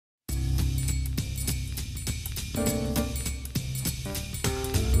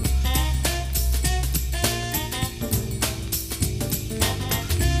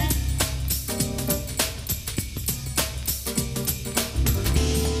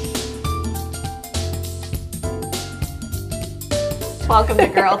Welcome to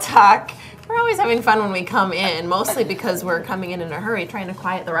Girl Talk. We're always having fun when we come in, mostly because we're coming in a hurry, trying to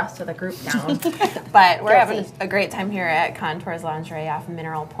quiet the rest of the group down. But we're having a great time here at Contours Lingerie off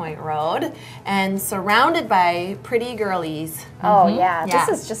Mineral Point Road, and surrounded by pretty girlies. Oh yeah, this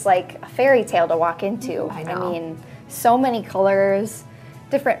is just like a fairy tale to walk into. I know. I mean, so many colors,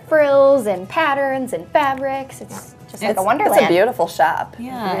 different frills and patterns and fabrics. It's just like a wonderland. It's a beautiful shop.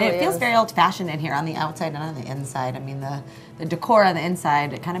 Yeah, it feels very old-fashioned in here on the outside and on the inside. I mean, the decor on the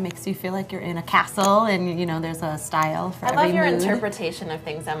inside, it kind of makes you feel like you're in a castle, and you know, there's a style for every I love your mood. interpretation of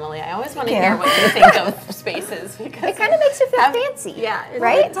things, Emily. I always want to hear what you think of spaces, because It kind of makes you feel fancy. Yeah,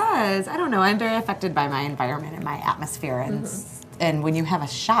 right? It does. I don't know. I'm very affected by my environment and my atmosphere, and and when you have a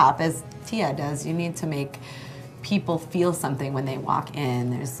shop, as Tia does, you need to make people feel something when they walk in.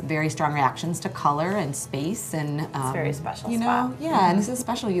 There's very strong reactions to color and space, and it's a very special you know, spot. yeah, and this is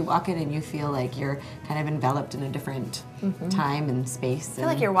special. You walk in and you feel like you're kind of enveloped in a different time and space. I feel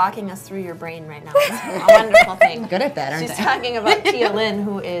like you're walking us through your brain right now. It's a wonderful thing. good at that, aren't She's I? talking about Tia Lynn,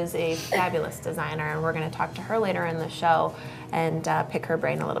 who is a fabulous designer, and we're going to talk to her later in the show and pick her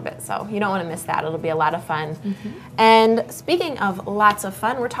brain a little bit. So you don't want to miss that. It'll be a lot of fun. And speaking of lots of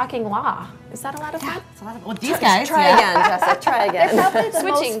fun, we're talking law. Is that a lot of fun? It's a lot of, well, these guys, Try again, Jessica. Try They're again. probably the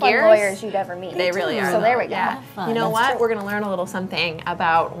Switching most fun gears. lawyers you'd ever meet. They really are. So there we go. Yeah. Fun. You know That's what? true. We're going to learn a little something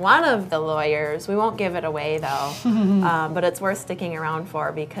about one of the lawyers. We won't give it away though, but it's worth sticking around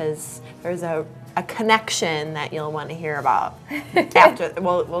for because there's a connection that you'll want to hear about after.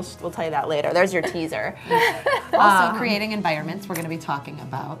 We'll tell you that later. There's your teaser. Also, creating environments. We're going to be talking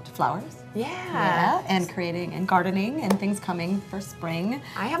about flowers. Yeah. And creating and gardening and things coming for spring.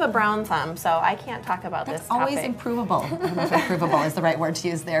 I have a brown thumb, so I can't talk about That's this always topic. improvable. I don't know if improvable is the right word to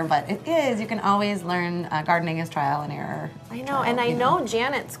use there, but it is. You can always learn. Gardening is trial and error. I know, and I know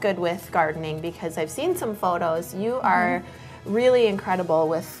Janet's good with gardening because I've seen some photos. You are really incredible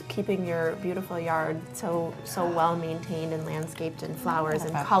with keeping your beautiful yard so well maintained and landscaped, and flowers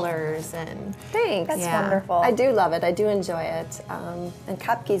and colors and Thanks. That's Yeah. wonderful. I do love it. I do enjoy it. And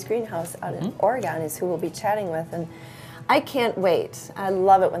Kopke's Greenhouse out in Oregon is who we'll be chatting with. And I can't wait. I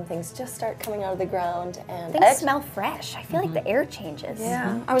love it when things just start coming out of the ground. And Things smell fresh. I feel like the air changes.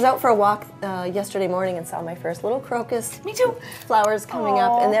 Yeah. I was out for a walk yesterday morning and saw my first little crocus. Me too. Flowers coming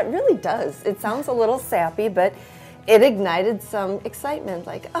up, and that really does. It sounds a little sappy, but it ignited some excitement.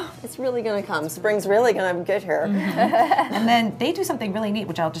 Like, oh, it's really going to come. Spring's really going to get here. And then they do something really neat,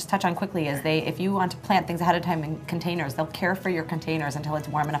 which I'll just touch on quickly, is if you want to plant things ahead of time in containers, they'll care for your containers until it's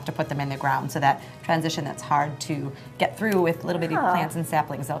warm enough to put them in the ground. So that transition that's hard to get through with little bitty plants and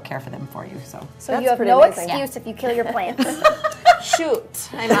saplings, they'll care for them for you. So So That's you have pretty no amazing. excuse if you kill your plants. shoot,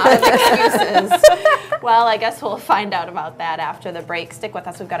 I'm out of excuses. Well, I guess we'll find out about that after the break. Stick with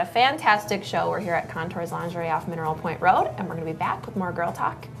us. We've got a fantastic show. We're here at Contours Lingerie off Mineral Point Road, and we're going to be back with more Girl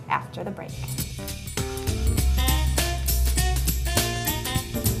Talk after the break.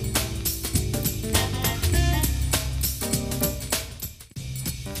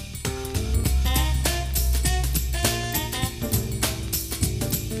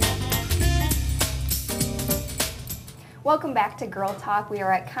 Welcome back to Girl Talk. We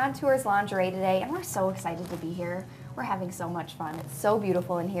are at Contours Lingerie today, and we're so excited to be here. We're having so much fun. It's so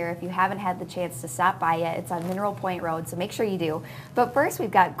beautiful in here. If you haven't had the chance to stop by yet, it's on Mineral Point Road, so make sure you do. But first,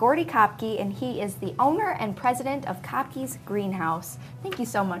 we've got Gordy Kopke, and he is the owner and president of Kopke's Greenhouse. Thank you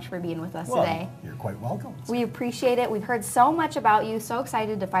so much for being with us today. You're quite welcome. We appreciate it. We've heard so much about you. So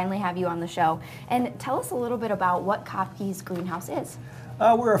excited to finally have you on the show. And tell us a little bit about what Kopke's Greenhouse is.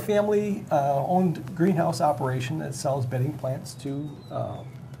 We're a family-owned greenhouse operation that sells bedding plants to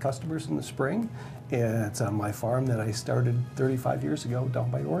customers in the spring. And it's on my farm that I started 35 years ago down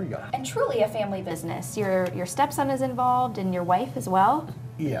by Oregon. And truly a family business. Your stepson is involved and your wife as well.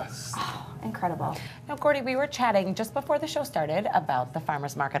 Yes. Incredible. Now, Gordy, we were chatting just before the show started about the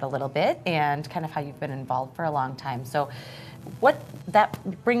farmers market a little bit and kind of how you've been involved for a long time. So what that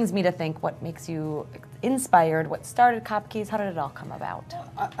brings me to think, what makes you inspired, what started Kopke's, how did it all come about?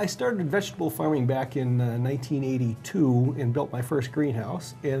 I started vegetable farming back in 1982 and built my first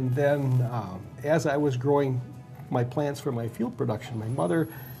greenhouse. And then as I was growing my plants for my field production, my mother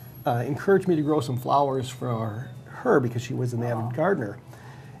encouraged me to grow some flowers for her because she was an avid gardener.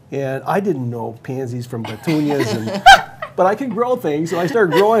 And I didn't know pansies from petunias, but I could grow things. So I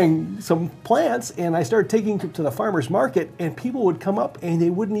started growing some plants, and I started taking them to the farmer's market, and people would come up and they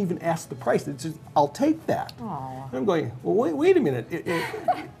wouldn't even ask the price. It's just, I'll take that. And I'm going, well, wait a minute.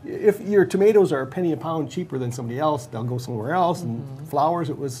 If your tomatoes are a penny a pound cheaper than somebody else, they'll go somewhere else. And flowers,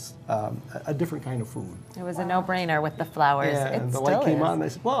 it was a different kind of food. It was a no-brainer with the flowers. And It the still light came is. on, and I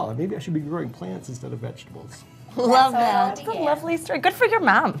said, well, maybe I should be growing plants instead of vegetables. Love That's that. how it all It's a lovely story. Good for your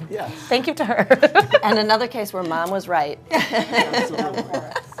mom. Yes. Thank you to her. And another case where mom was right. Absolutely.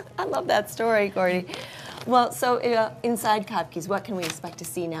 I love that story, Gordy. Well, so inside Kopke's, what can we expect to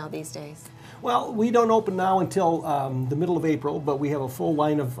see now these days? Well, we don't open now until the middle of April, but we have a full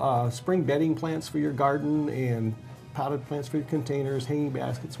line of spring bedding plants for your garden and potted plants for your containers, hanging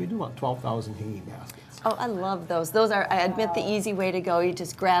baskets. We do about 12,000 hanging baskets. Oh, I love those. Those are, I admit, the easy way to go. You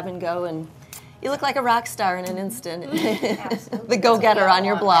just grab and go, and you look like a rock star in an instant. The go-getter on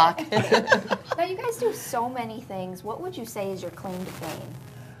your block. Now, you guys do so many things. What would you say is your claim to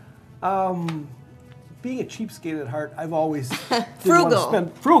fame? Being a cheapskate at heart, I've always Frugal.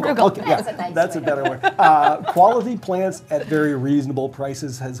 Frugal. Okay, That's yeah, a nice that's way. a better word. Quality plants at very reasonable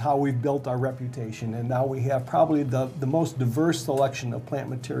prices is how we've built our reputation, and now we have probably the most diverse selection of plant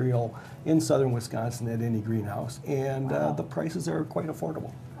material in southern Wisconsin at any greenhouse, and the prices are quite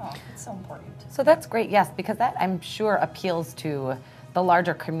affordable. Oh, it's so important. So that's great, yes, because that I'm sure appeals to the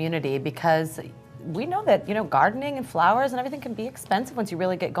larger community, because we know that, you know, gardening and flowers and everything can be expensive once you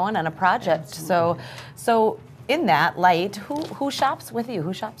really get going on a project. So in that light, who shops with you?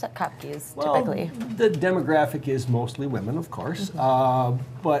 Who shops at Kopke's typically? The demographic is mostly women, of course,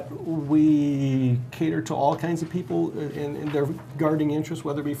 but we cater to all kinds of people in their gardening interests,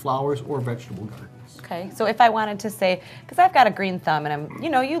 whether it be flowers or vegetable gardens. Okay, so if I wanted to say, because I've got a green thumb, and I'm, you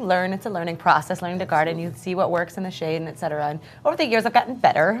know, you learn, it's a learning process, learning to garden, you see what works in the shade, and et cetera. And over the years, I've gotten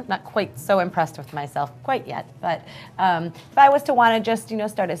better. I'm not quite so impressed with myself quite yet, but if I was to want to just, you know,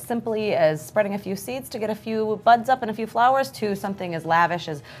 start as simply as spreading a few seeds to get a few buds up and a few flowers, to something as lavish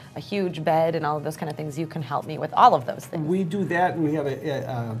as a huge bed and all of those kind of things, you can help me with all of those things. We do that, and we have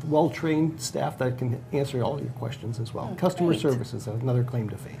a well-trained staff that can answer all your questions as well. Customer great. service is another claim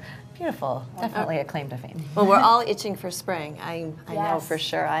to fame. Beautiful, definitely a claim to fame. Well, we're all itching for spring. I know Yes. for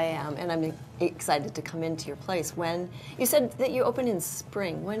sure I am, and I'm excited to come into your place. When you said that you open in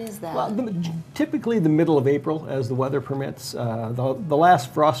spring, when is that? Well, typically the middle of April, as the weather permits. The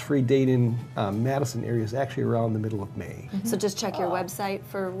last frost-free date in Madison area is actually around the middle of May. So just check your website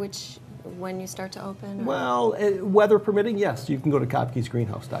for when you start to open? Or? Well, weather permitting, yes. You can go to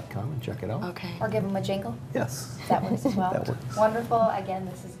kopkesgreenhouse.com and check it out. Okay. Or give them a jingle. Yes. That works as well. That works. Wonderful. Again,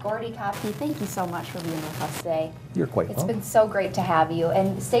 this is Gordy Kopke. Thank you so much for being with us today. You're quite It's welcome. been so great to have you.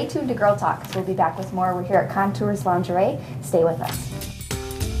 And stay tuned to Girl Talk, 'cause we'll be back with more. We're here at Contours Lingerie. Stay with us.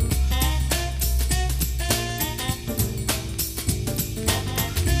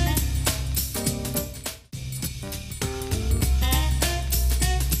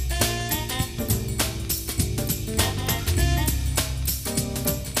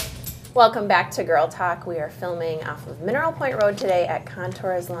 Welcome back to Girl Talk. We are filming off of Mineral Point Road today at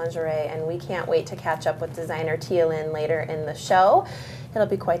Contours Lingerie, and we can't wait to catch up with designer Tia Lynn later in the show. It'll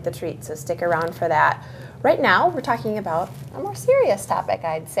be quite the treat, so stick around for that. Right now, we're talking about a more serious topic,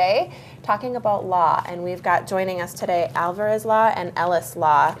 I'd say, talking about law. And we've got joining us today Alvarez Law and Ellis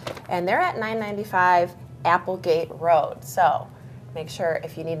Law, and they're at 995 Applegate Road. So make sure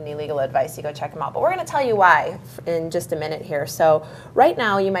if you need any legal advice, you go check them out. But we're going to tell you why in just a minute here. So right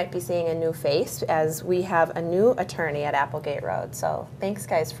now, you might be seeing a new face, as we have a new attorney at Applegate Road. So thanks,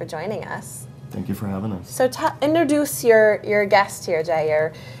 guys, for joining us. Thank you for having us. So introduce your guest here,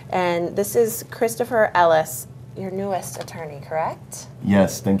 Jair. And this is Christopher Ellis, your newest attorney, correct?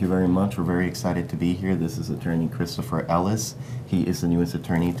 Yes, thank you very much. We're very excited to be here. This is attorney Christopher Ellis. He is the newest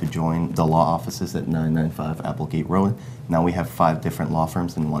attorney to join the law offices at 995 Applegate Road. Now we have 5 different law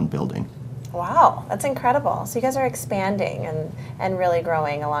firms in one building. Wow, that's incredible. So you guys are expanding and really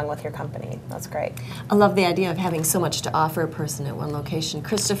growing along with your company. That's great. I love the idea of having so much to offer a person at one location.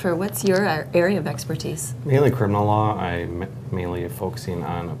 Christopher, what's your area of expertise? Mainly criminal law. I'm mainly focusing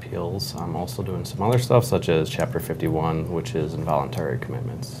on appeals. I'm also doing some other stuff, such as Chapter 51, which is involuntary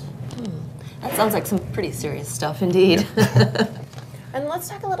commitments. That sounds like some pretty serious stuff indeed. And let's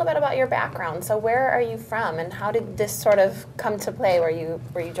talk a little bit about your background. So where are you from, and how did this sort of come to play where you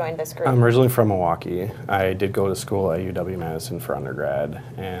joined this group? I'm originally from Milwaukee. I did go to school at UW-Madison for undergrad,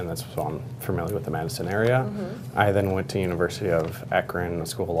 and that's so I'm familiar with the Madison area. I then went to University of Akron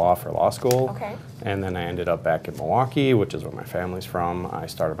School of Law for law school. Okay. And then I ended up back in Milwaukee, which is where my family's from. I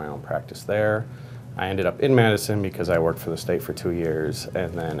started my own practice there. I ended up in Madison because I worked for the state for 2 years,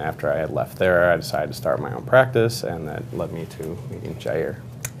 and then after I had left there, I decided to start my own practice, and that led me to meeting Jair.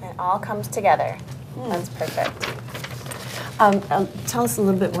 It all comes together. That's perfect. Tell us a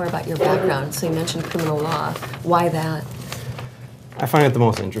little bit more about your background. So you mentioned criminal law. Why that? I find it the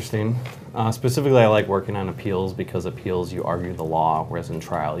most interesting. Specifically, I like working on appeals because appeals, you argue the law, whereas in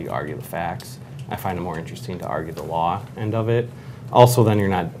trial, you argue the facts. I find it more interesting to argue the law end of it. Also, then you're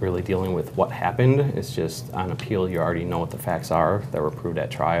not really dealing with what happened. It's just on appeal, you already know what the facts are that were proved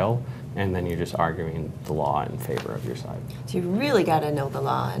at trial, and then you're just arguing the law in favor of your side. So you really got to know the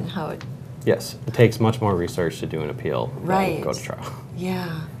law and how it. Yes, it takes much more research to do an appeal Right. than go to trial.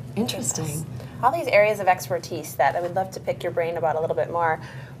 Yeah, interesting. All these areas of expertise that I would love to pick your brain about a little bit more.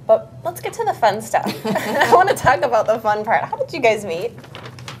 But let's get to the fun stuff. I want to talk about the fun part. How did you guys meet?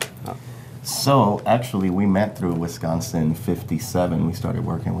 So actually, we met through Wisconsin 57. We started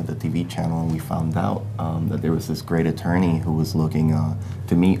working with the TV channel, and we found out that there was this great attorney who was looking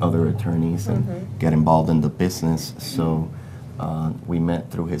to meet other attorneys and get involved in the business. So we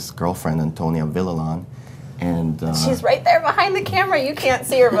met through his girlfriend, Antonia Villalon. And She's right there behind the camera. You can't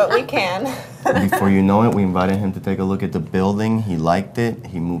see her, but we can. before you know it, we invited him to take a look at the building. He liked it.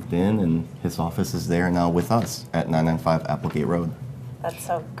 He moved in, and his office is there now with us at 995 Applegate Road. That's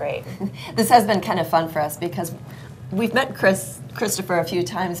so great. This has been kind of fun for us because we've met Christopher a few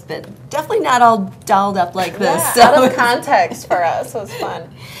times, but definitely not all dolled up like this. Yeah, out of context for us. It was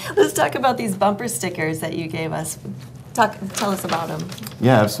fun. Let's talk about these bumper stickers that you gave us. Tell us about them.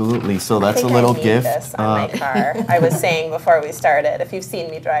 Yeah, absolutely. So that's I a think little I need gift. this on my car. I was saying before we started, if you've seen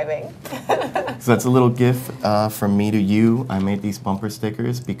me driving. So that's a little gift from me to you. I made these bumper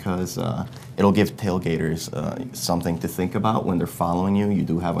stickers because it'll give tailgaters something to think about when they're following you. You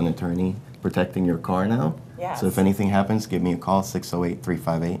do have an attorney protecting your car now. Yes. So if anything happens, give me a call,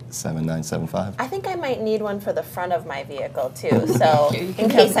 608-358-7975. I think I might need one for the front of my vehicle too, so in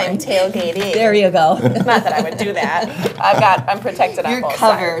case I'm tailgating. There you go. Not that I would do that. I'm protected on You're both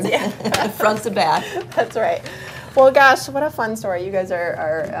covered, sides. Yeah. front to back. That's right. Well, gosh, what a fun story. You guys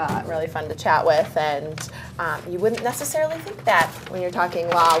are really fun to chat with, and you wouldn't necessarily think that when you're talking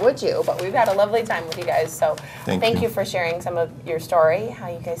law, would you? But we've had a lovely time with you guys, so thank you for sharing some of your story, how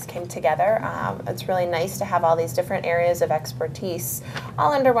you guys came together. It's really nice to have all these different areas of expertise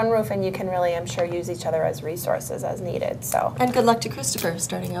all under one roof, and you can really, I'm sure, use each other as resources as needed. So. And good luck to Christopher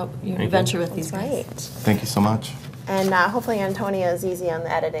starting out your new venture with these guys. Right. Thank you so much. And hopefully Antonia is easy on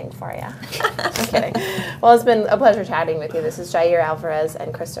the editing for you. Just kidding. Well, it's been a pleasure chatting with you. This is Jair Alvarez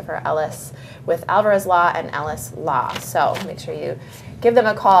and Christopher Ellis with Alvarez Law and Ellis Law. So make sure you give them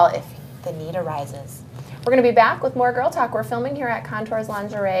a call if the need arises. We're going to be back with more Girl Talk. We're filming here at Contours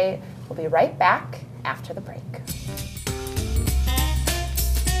Lingerie. We'll be right back after the break.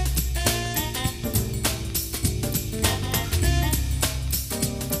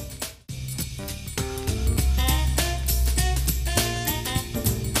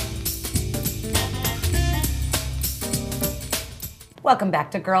 Welcome back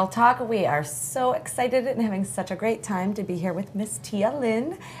to Girl Talk. We are so excited and having such a great time to be here with Miss Tia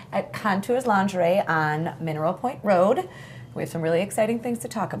Lynn at Contours Lingerie on Mineral Point Road. We have some really exciting things to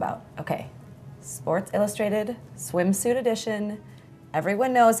talk about. Okay, Sports Illustrated Swimsuit Edition.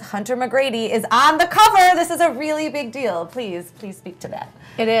 Everyone knows Hunter McGrady is on the cover. This is a really big deal. Please speak to that.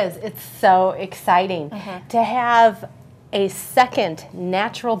 It is. It's so exciting to have a second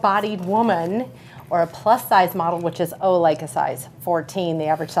natural-bodied woman or a plus-size model, which is, like a size 14, the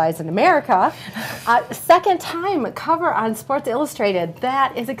average size in America. Second time cover on Sports Illustrated.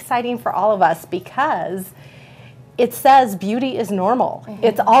 That is exciting for all of us because it says beauty is normal.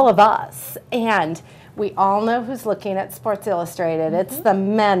 It's all of us. And we all know who's looking at Sports Illustrated. It's the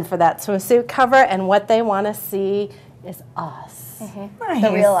men for that swimsuit cover, and what they want to see is us. Nice.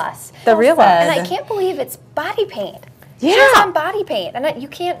 The real us. The real us. And I can't believe it's body paint. Yeah. She's on body paint, and you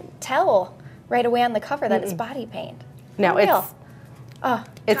can't tell right away on the cover that it's body paint. No, Unreal.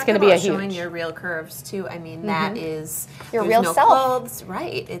 it's going to be a showing huge. your real curves too. I mean, that is Your there's real no self. clothes,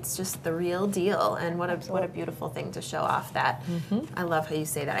 right? It's just the real deal, and what a beautiful thing to show off that. I love how you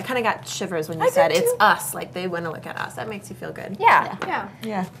say that. I kind of got shivers when you said it's us. Like they want to look at us. That makes you feel good. Yeah.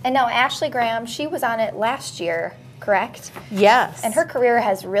 Yeah. And now Ashley Graham, she was on it last year, correct? Yes. And her career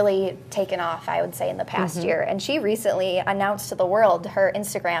has really taken off, I would say, in the past year. And she recently announced to the world her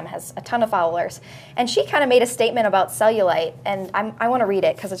Instagram has a ton of followers. And she kind of made a statement about cellulite. And I want to read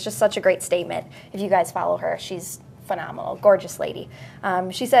it because it's just such a great statement. If you guys follow her, she's phenomenal, gorgeous lady.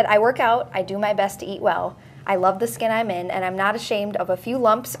 She said, "I work out, I do my best to eat well. I love the skin I'm in, and I'm not ashamed of a few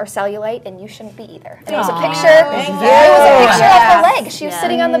lumps or cellulite, and you shouldn't be either." And it was a picture. It was a picture of her leg. She was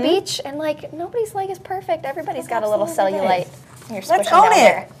sitting on the beach, and like nobody's leg is perfect. Everybody's got a little cellulite. And you're Let's squishing own down it.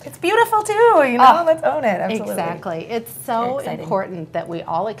 there. It's beautiful too, you know? Let's own it. Absolutely. Exactly. It's so Very exciting. important that we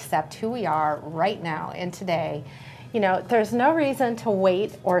all accept who we are right now and today. You know, there's no reason to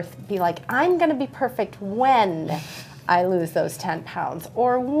wait or be like, I'm going to be perfect when I lose those 10 pounds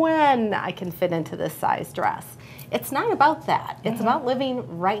or when I can fit into this size dress. It's not about that. It's about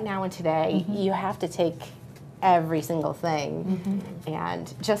living right now and today. You have to take every single thing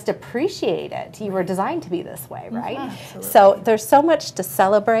and just appreciate it. You were designed to be this way, right? So there's so much to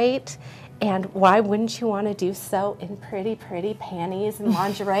celebrate. And why wouldn't you want to do so in pretty, pretty panties and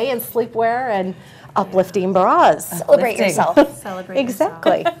lingerie and sleepwear and uplifting bras? Celebrate yourself. Celebrate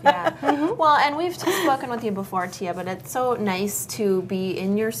Exactly. yourself. Yeah. Well, and we've spoken with you before, Tia, but it's so nice to be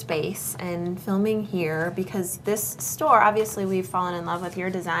in your space and filming here because this store, obviously we've fallen in love with your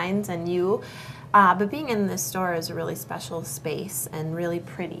designs and you. But being in this store is a really special space and really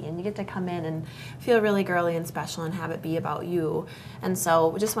pretty, and you get to come in and feel really girly and special and have it be about you. And so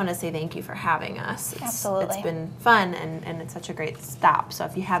we just want to say thank you for having us. Absolutely. It's been fun, and it's such a great stop. So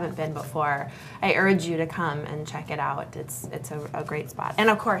if you haven't been before, I urge you to come and check it out. It's a great spot. And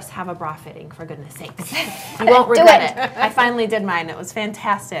of course, have a bra fitting, for goodness sakes. You won't regret it. I finally did mine. It was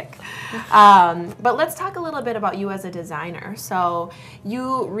fantastic. But let's talk a little bit about you as a designer. So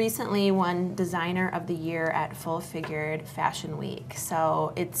you recently won Designer of the Year at Full Figured Fashion Week.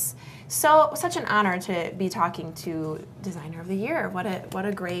 So it's such an honor to be talking to Designer of the Year. What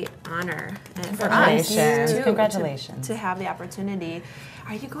a great honor for us too, Congratulations. to have the opportunity.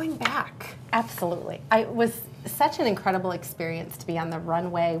 Are you going back? Absolutely. It was such an incredible experience to be on the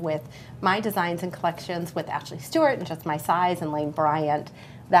runway with my designs and collections with Ashley Stewart and Just My Size and Lane Bryant.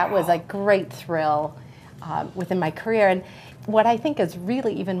 That was a great thrill within my career. And what I think is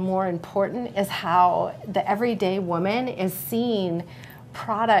really even more important is how the everyday woman is seeing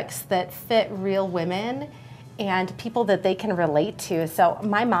products that fit real women and people that they can relate to. So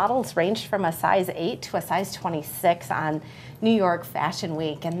my models ranged from a size 8 to a size 26 on New York Fashion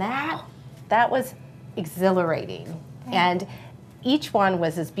Week, and that was exhilarating. And each one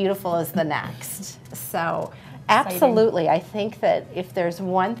was as beautiful as the next. So absolutely, I think that if there's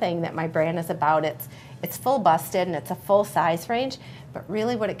one thing that my brand is about, it's full busted and it's a full size range, but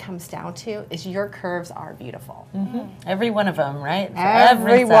really what it comes down to is your curves are beautiful. Every one of them, right? For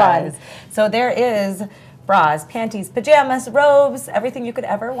Every size. So there is bras, panties, pajamas, robes, everything you could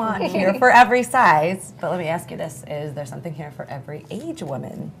ever want here for every size. But let me ask you this, is there something here for every age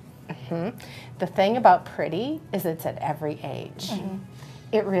woman? The thing about pretty is it's at every age.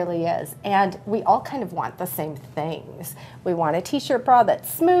 It really is. And we all kind of want the same things. We want a t-shirt bra that's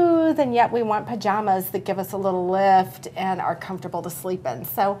smooth, and yet we want pajamas that give us a little lift and are comfortable to sleep in.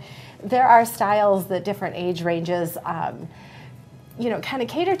 So there are styles that different age ranges kind of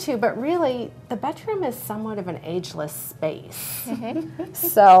cater to, but really the bedroom is somewhat of an ageless space.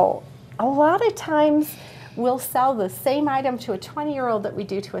 So a lot of times we'll sell the same item to a 20-year-old that we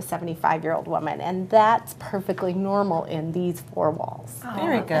do to a 75-year-old woman, and that's perfectly normal in these four walls.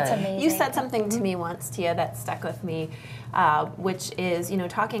 Very good. That's amazing. You said something to me once, Tia, that stuck with me, which is,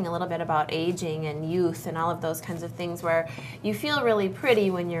 talking a little bit about aging and youth and all of those kinds of things where you feel really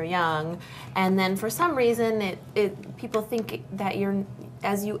pretty when you're young, and then for some reason people think that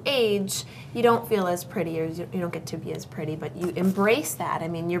as you age, you don't feel as pretty, or you don't get to be as pretty, but you embrace that. I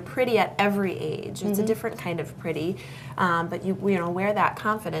mean, you're pretty at every age. It's a different kind of pretty, but you wear that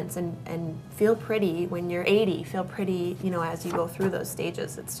confidence and feel pretty when you're 80. Feel pretty, as you go through those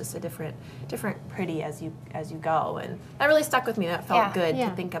stages. It's just a different pretty as you go, and that really stuck with me. That felt good to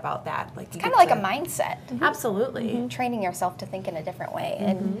think about that. Like It's kind of like a mindset. Absolutely. Training yourself to think in a different way.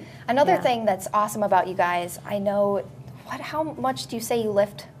 And another thing that's awesome about you guys, I know, how much do you say you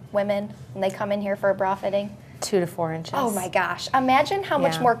lift women when they come in here for a bra fitting? 2 to 4 inches. Oh my gosh. Imagine how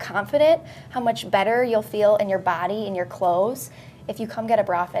much more confident, how much better you'll feel in your body, in your clothes, if you come get a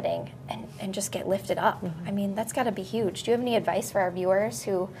bra fitting and just get lifted up. I mean, that's got to be huge. Do you have any advice for our viewers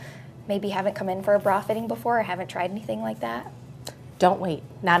who maybe haven't come in for a bra fitting before or haven't tried anything like that? Don't wait,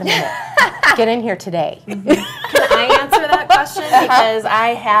 not a minute. Get in here today. Can I answer that question? Because I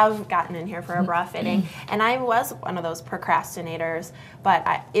have gotten in here for a bra fitting, and I was one of those procrastinators, but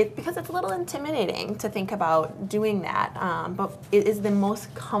because it's a little intimidating to think about doing that, but it is the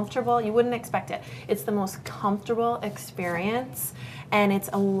most comfortable, you wouldn't expect it, it's the most comfortable experience, and it's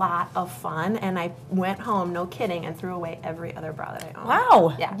a lot of fun, and I went home, no kidding, and threw away every other bra that I owned.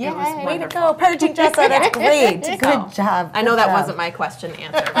 Wow. Yeah, Yay. it was Way to wonderful. go, purging Jessa. That's great. Good job. I know Good that job. wasn't my question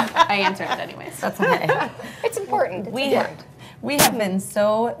answer, but I answered it anyways. That's okay. It's important. It's important. We have been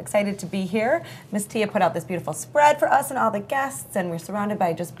so excited to be here. Miss Tia put out this beautiful spread for us and all the guests, and we're surrounded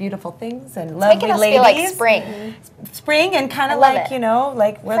by just beautiful things and lovely Making us ladies. feel like spring. Spring and kind of love like, it.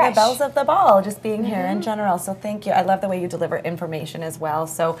 like we're Fresh. the bells of the ball, just being here in general. So thank you. I love the way you deliver information as well.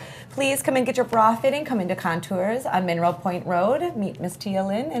 So please come and get your bra fitting. Come into Contours on Mineral Point Road. Meet Miss Tia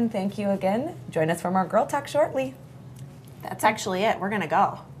Lynn, and thank you again. Join us for more Girl Talk shortly. That's actually it. We're going to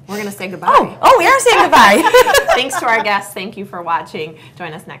go. We're going to say goodbye. Oh, we are saying goodbye. Thanks to our guests. Thank you for watching.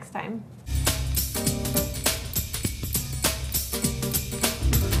 Join us next time.